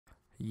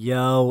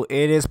Yo,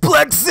 it is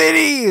Plex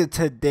City!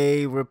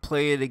 Today we're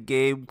playing a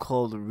game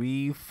called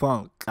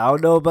Refunct. I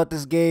don't know about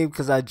this game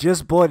because I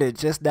just bought it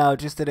just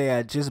today.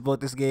 I just bought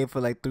this game for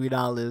like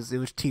 $3. It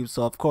was cheap,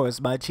 so of course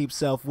my cheap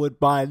self would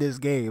buy this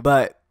game.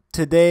 But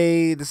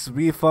today, this is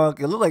Refunct.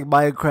 It looked like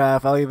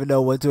Minecraft. I don't even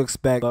know what to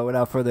expect. But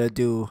without further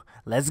ado,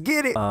 let's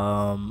get it.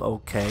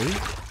 Okay.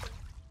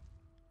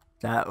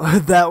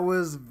 That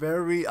was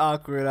very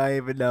awkward. I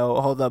even know.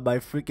 Hold on, my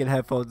freaking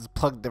headphones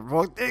plugged the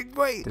wrong thing.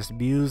 Wait. This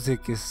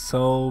music is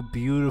so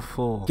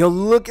beautiful. Yo,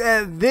 look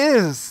at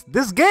this.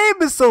 This game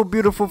is so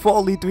beautiful for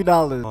only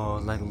 $3.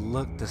 Oh, like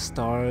look, the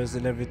stars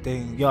and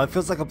everything. Yo, it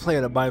feels like I'm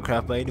playing a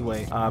Minecraft. But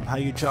anyway, how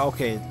you jump?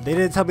 Okay, they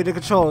didn't tell me the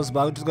controls,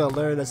 but I'm just gonna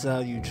learn. That's how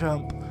you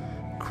jump,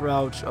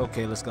 crouch.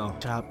 Okay, let's go.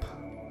 Chop,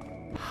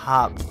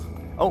 hop.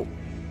 Oh,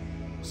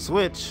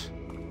 switch.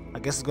 I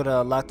guess it's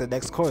gonna unlock the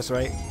next course,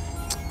 right?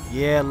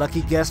 Yeah,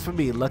 lucky guess for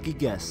me. Lucky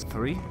guess.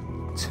 3,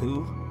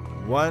 2,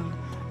 1.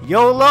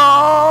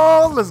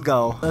 YOLO! Let's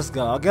go. Let's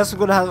go. I guess we're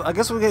gonna have. I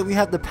guess we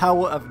have the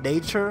power of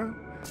nature,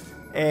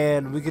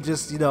 and we could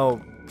just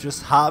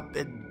just hop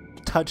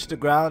and touch the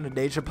ground, and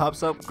nature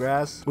pops up,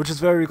 grass, which is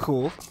very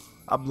cool.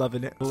 I'm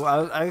loving it.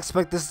 I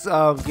expect this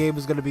game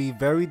is gonna be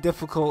very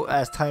difficult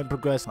as time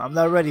progresses. I'm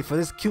not ready for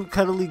this cute,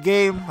 cuddly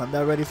game. I'm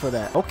not ready for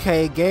that.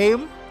 Okay,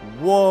 game.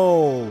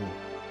 Whoa.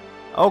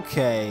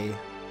 Okay.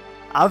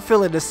 I'm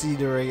feeling the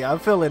scenery. I'm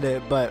feeling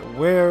it, but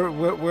where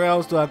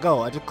else do I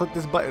go? I just click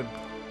this button.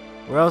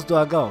 Where else do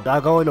I go? Do I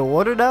go in the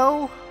water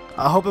now?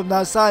 I hope I'm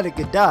not Sonic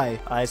and die.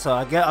 Alright, so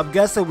I'm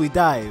guessing we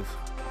dive.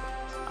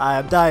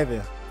 I'm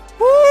diving.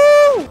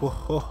 Woo!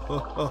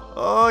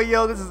 Oh,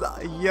 yo, this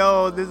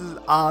is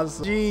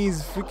awesome.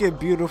 Jeez, freaking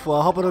beautiful.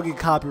 I hope I don't get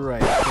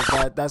copyright,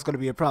 because that's gonna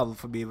be a problem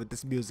for me with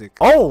this music.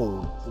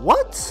 Oh,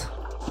 what?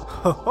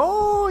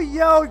 Oh,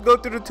 yo, go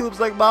through the tubes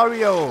like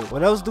Mario.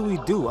 What else do we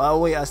do? Oh,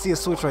 wait, I see a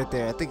switch right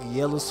there. I think a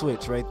yellow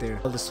switch right there.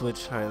 Yellow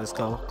switch. All right, let's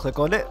go. Click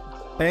on it.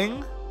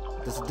 Bang.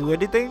 Does it do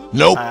anything?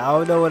 Nope. I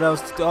don't know what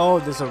else to do. Oh,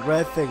 there's a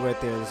red thing right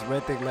there. There's a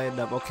red thing lighting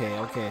up. Okay,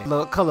 okay.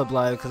 Look,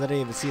 colorblind because I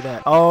didn't even see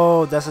that.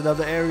 Oh, that's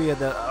another area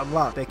that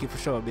unlocked. Thank you for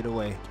showing me the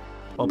way.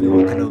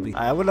 Obi-Wan Kenobi.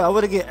 I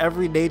wanna get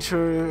every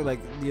nature, like,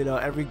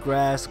 every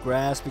grass,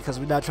 because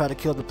we're not trying to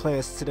kill the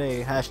plants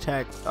today.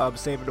 Hashtag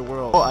saving the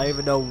world. Oh, I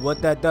even know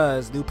what that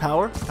does. New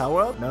power?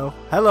 Power up? No.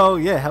 Hello,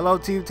 yeah, hello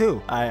team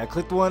 2. Alright, I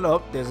clicked one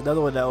up. There's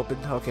another one that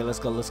opened. Okay, let's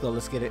go,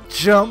 let's get it.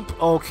 Jump.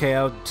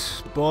 Okay,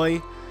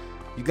 boy.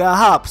 You got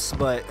hops,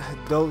 but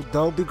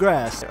don't be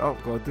grass. Oh,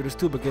 going through this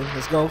tube again.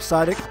 Let's go,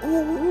 Sonic.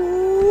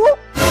 Ooh.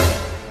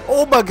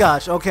 Oh my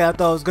gosh. Okay, I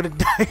thought I was gonna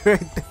die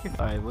right there.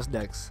 Alright, what's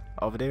next?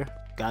 Over there?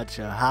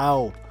 Gotcha.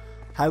 How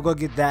you gonna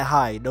get that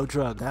high? No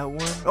drug. That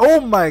one?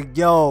 Oh my,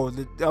 yo.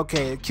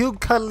 Okay, a cute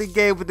cuddly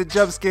game with the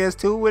jump scares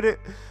too with it.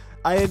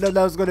 I didn't know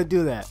that was gonna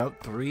do that.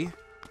 3,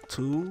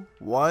 2,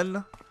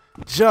 1.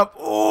 Jump.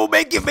 Oh,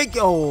 make it.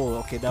 Oh,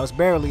 okay, that was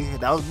barely.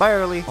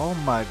 Oh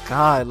my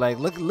god, like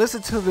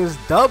listen to this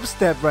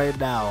dubstep right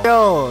now.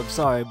 Yo, I'm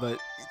sorry, but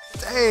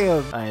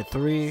damn. Alright,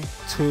 3,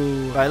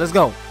 2. Alright, let's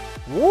go.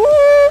 Woo!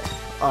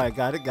 Alright,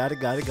 got it.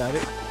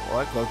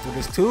 Alright, go through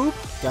this tube.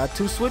 Got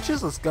 2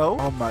 switches. Let's go.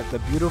 Oh my, the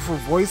beautiful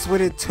voice with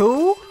it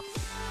too.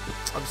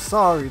 I'm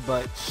sorry,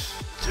 but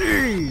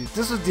jeez,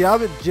 this is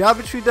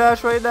geometry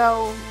dash right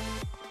now.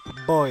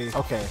 Boy,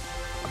 okay.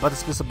 I'm about to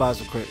spit some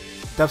bars real quick.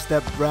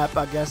 Dubstep rap,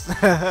 I guess.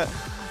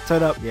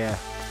 Turn up. Yeah.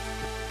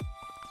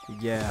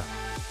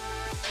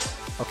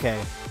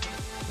 Okay.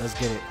 Let's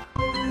get it.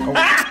 Oh.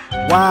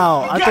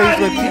 Wow, I thought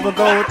you were gonna keep on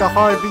going with the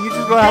hard, but you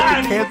just gonna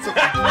have to cancel.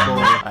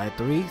 Alright,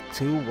 3,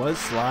 2, 1,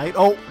 slide.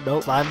 Oh, no.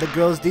 Slide in the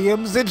girl's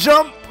DMs and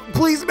jump.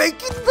 Please make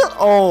it.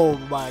 Oh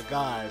my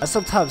god. That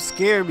sometimes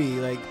scare me.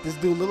 Like, this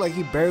dude look like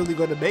he barely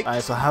gonna make it.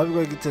 Alright, so how are we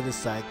gonna get to this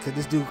side? Could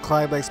this dude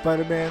climb like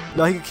Spider-Man?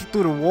 No, he can kick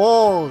through the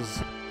walls.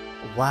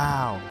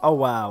 Wow. Oh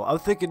wow. I'm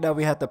thinking that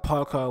we have to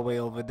park our way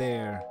over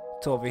there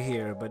to over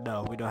here, but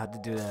no, we don't have to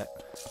do that.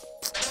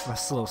 My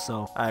slow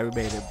self. Alright, we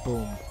made it.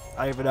 Boom.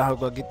 I don't even know how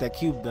we're gonna get that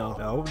cube though.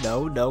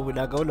 No, we're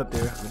not going up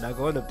there.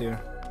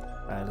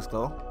 Alright, let's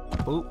go.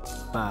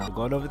 Boop. Bam. We're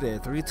going over there.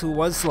 3, 2,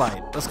 1,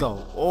 slide. Let's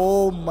go.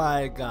 Oh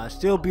my gosh.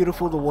 Still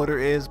beautiful the water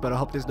is, but I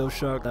hope there's no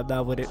shark. I'm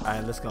not with it.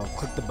 Alright, let's go.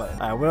 Click the button.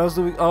 Alright, what else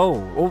do we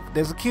oh,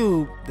 there's a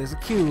cube.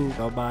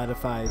 Don't mind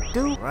if I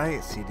do.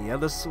 Right, see the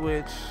other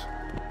switch.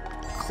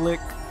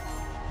 Click.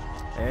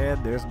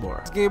 And there's more.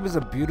 This game is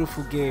a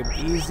beautiful game.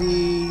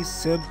 Easy,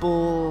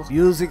 simple.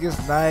 Music is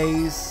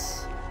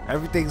nice.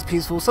 Everything's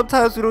peaceful.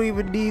 Sometimes we don't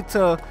even need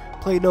to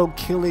play no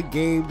killing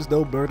games,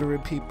 no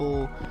murdering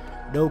people,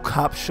 no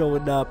cops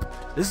showing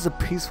up. This is a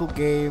peaceful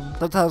game.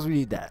 Sometimes we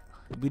need that.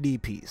 We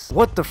need peace.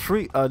 What the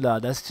freak? Oh no,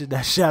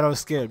 that shadow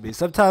scared me.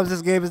 Sometimes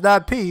this game is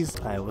not peace.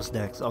 Alright, what's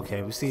next?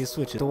 Okay, we see it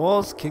switching. The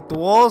walls, kick the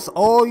walls.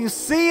 Oh, you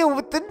see it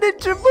with the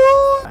ninja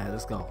move. Alright,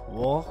 let's go.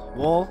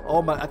 Wall.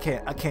 Oh my, I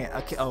can't.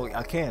 Oh,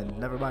 I can.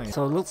 Never mind.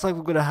 So it looks like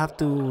we're gonna have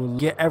to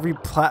get every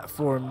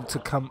platform to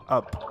come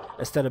up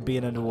instead of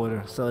being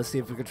underwater. So let's see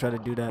if we can try to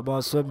do that. Come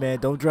on, swim, man.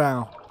 Don't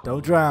drown.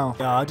 Don't drown.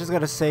 Yo, I just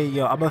gotta say,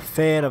 yo, I'm a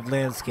fan of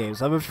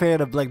landscapes. I'm a fan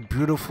of like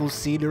beautiful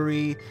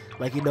scenery.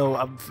 Like, you know,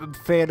 I'm a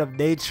fan of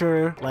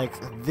nature. Like,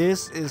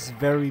 this is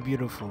very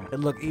beautiful.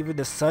 And look, even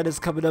the sun is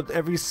coming up.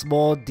 Every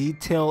small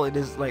detail in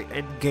this, like,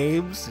 in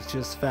games, it's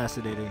just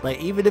fascinating. Like,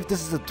 even if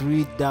this is a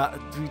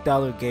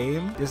 $3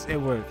 game,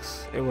 it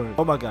works. It works.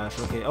 Oh my gosh.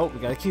 Okay. Oh, we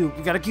got a cube.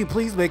 We got a cube.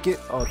 Please make it.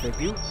 Oh,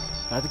 thank you.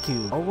 Got the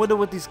cube. I wonder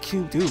what these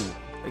cubes do.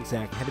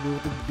 Exactly. Hit me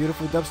with the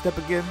beautiful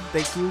dubstep again.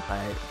 Thank you.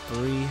 Alright,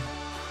 3.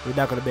 We're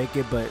not gonna make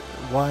it, but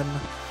 1.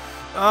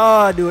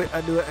 Oh, I knew it.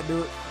 I knew it. I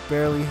knew it.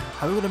 Barely.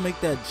 How are we gonna make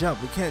that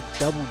jump? We can't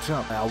double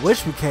jump. I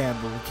wish we can,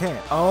 but we can't.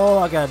 Oh,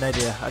 I got an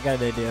idea. I got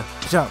an idea.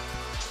 Jump.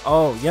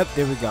 Oh, yep.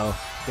 There we go.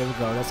 There we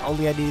go. That's all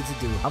I needed to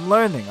do. I'm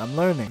learning. I'm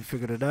learning.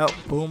 Figured it out.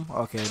 Boom.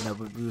 Okay, no,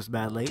 we was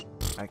mad late.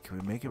 Alright, can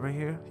we make it right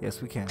here?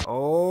 Yes, we can.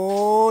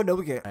 Oh, no,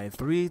 we can't. Alright,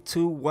 3,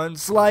 2, 1,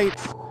 slide.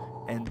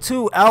 And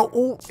 2 out.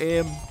 Ooh,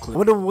 I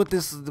wonder what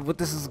this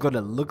is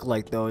gonna look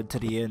like though to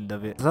the end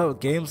of it. So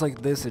games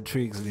like this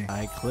intrigues me.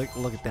 I click,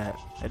 look at that,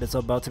 and it's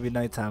about to be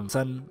nighttime.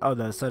 Sun. Oh,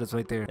 no, the sun is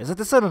right there. Is it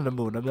the sun or the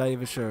moon? I'm not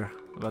even sure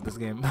about this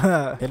game.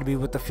 Hit me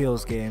with the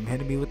feels game.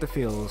 Hit me with the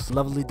feels.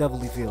 Lovely,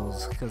 doubly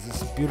feels. Because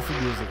it's beautiful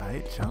music.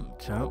 Alright, jump,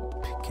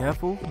 jump. Be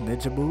careful.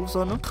 Ninja moves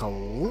on them.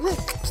 Click.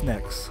 What's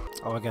next?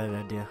 Oh, I got an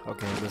idea.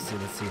 Okay, let's see,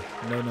 let's see.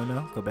 No, no,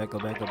 no. Go back, go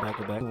back, go back,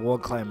 go back. Wall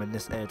climbing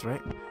this edge,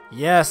 right?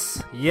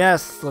 Yes,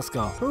 yes. Let's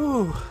go.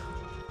 Ooh.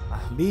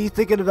 Me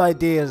thinking of the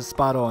idea is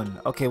spot on.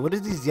 Okay, what do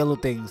these yellow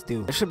things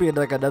do? There should be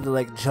like another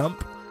like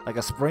jump, like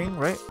a spring,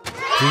 right?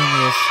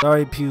 Genius.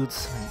 Sorry,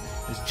 Pewds.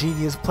 This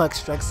genius Plex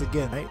strikes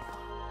again, right?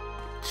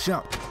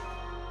 Jump.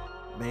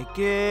 Make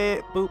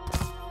it. Boop.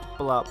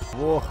 Blop.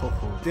 Whoa.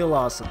 Still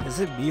awesome. Is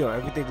it me or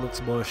everything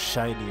looks more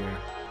shinier?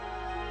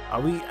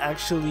 Are we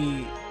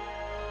actually...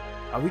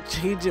 Are we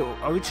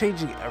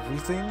changing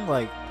everything?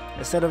 Like,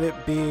 instead of it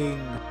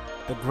being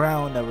the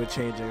ground that we're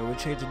changing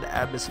the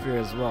atmosphere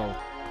as well,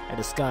 and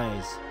the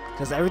skies.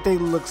 Because everything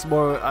looks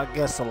more, I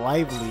guess,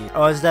 lively.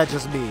 Or is that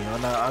just me? Or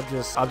no, I'm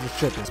just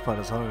tripping. This part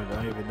is hard. I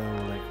don't even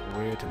know like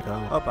where to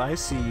go. Oh, I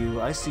see you.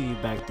 I see you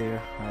back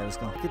there. Alright, let's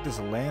go. Look at this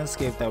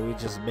landscape that we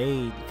just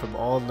made from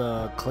all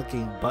the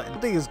clicking buttons. I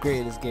think it's great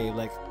in this game.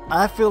 Like,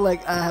 I feel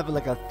like I have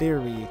like a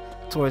theory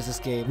towards this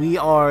game. We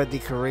are the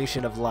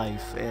creation of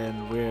life,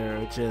 and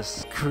we're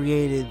just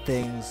creating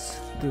things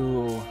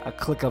through a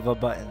click of a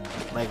button.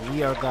 Like,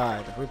 we are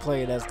God. We're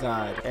playing as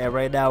God, and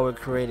right now we're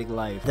creating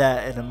life.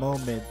 That in a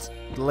moment,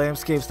 the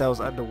landscapes that was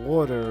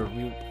underwater,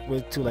 we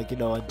went to, like, you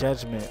know, a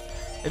judgment.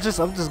 It's just,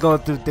 I'm just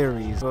going through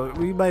theories. So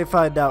we might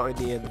find out at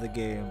the end of the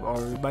game,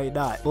 or we might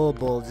not.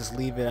 Bull, just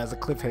leave it as a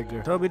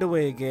cliffhanger. Show me the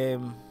way,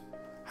 game.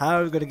 How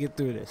are we gonna get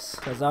through this?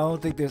 Because I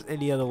don't think there's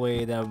any other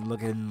way that I'm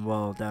looking,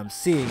 well, that I'm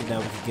seeing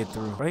that we can get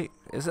through. Right?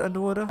 Is it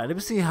underwater? Let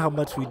me see how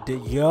much we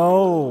did.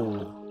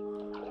 Yo!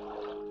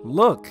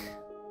 Look!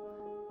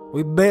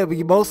 We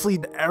mostly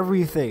did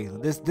everything.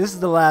 This is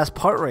the last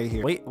part right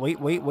here. Wait.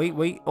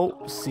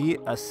 Oh, see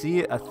it. I see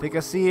it. I think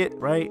I see it.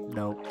 Right?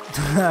 No.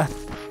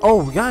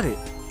 Oh, we got it.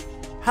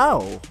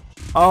 How?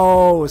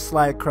 Oh,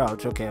 slide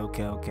crouch.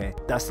 Okay.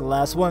 That's the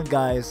last one,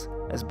 guys.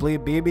 That's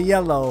Baby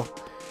Yellow.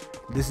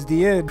 This is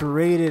the end.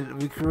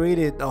 We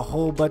created a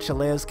whole bunch of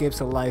landscapes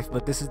of life,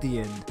 but this is the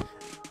end.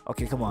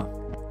 Okay, come on.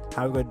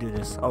 How are we gonna do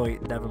this? Oh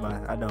wait, never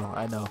mind. I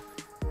know.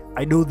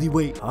 I know the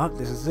way. Oh,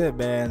 this is it,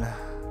 man.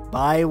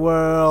 Bye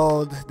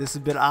world. This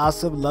has been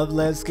awesome. Love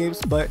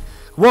landscapes, but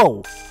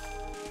whoa.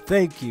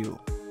 Thank you.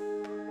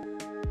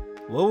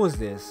 What was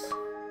this?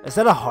 Is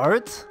that a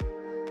heart?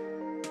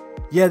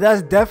 Yeah,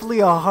 that's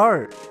definitely a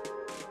heart.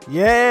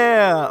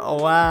 Yeah!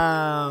 Oh,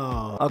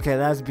 wow. Okay,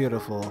 that's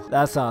beautiful.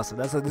 That's awesome.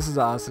 This is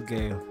an awesome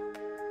game.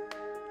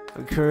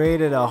 We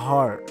created a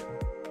heart.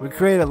 We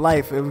created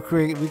life, and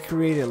we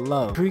created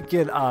love.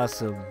 Freaking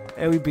awesome.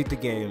 And we beat the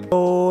game.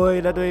 Boy,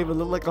 that don't even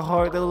look like a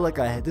heart. That look like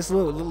a head. This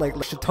look like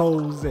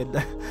toes, and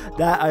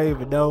that I don't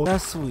even know.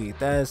 That's sweet.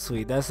 That is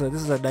sweet. This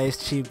is a nice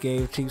cheap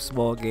game, cheap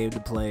small game to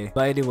play.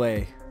 But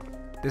anyway,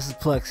 this is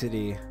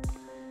Plexity.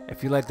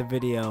 If you liked the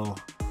video,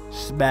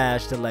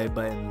 smash the like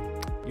button.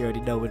 You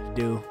already know what to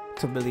do.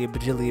 2 million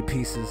bajillion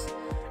pieces.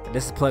 And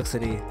this is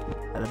Plexity.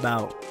 And I'm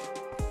out.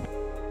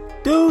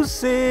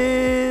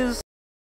 Deuces!